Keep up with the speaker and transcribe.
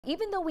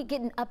Even though we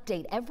get an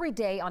update every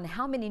day on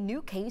how many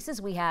new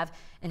cases we have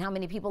and how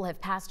many people have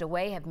passed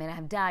away,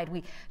 have died,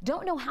 we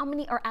don't know how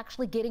many are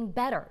actually getting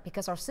better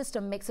because our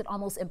system makes it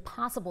almost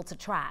impossible to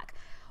track.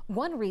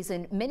 One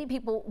reason many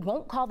people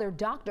won't call their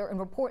doctor and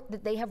report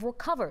that they have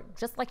recovered,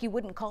 just like you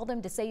wouldn't call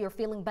them to say you're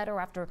feeling better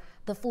after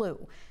the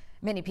flu.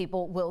 Many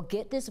people will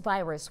get this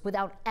virus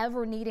without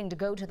ever needing to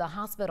go to the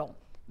hospital.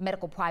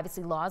 Medical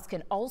privacy laws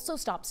can also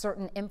stop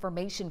certain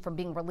information from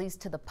being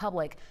released to the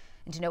public.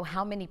 And to know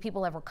how many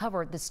people have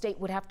recovered, the state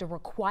would have to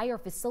require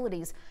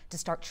facilities to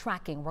start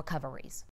tracking recoveries.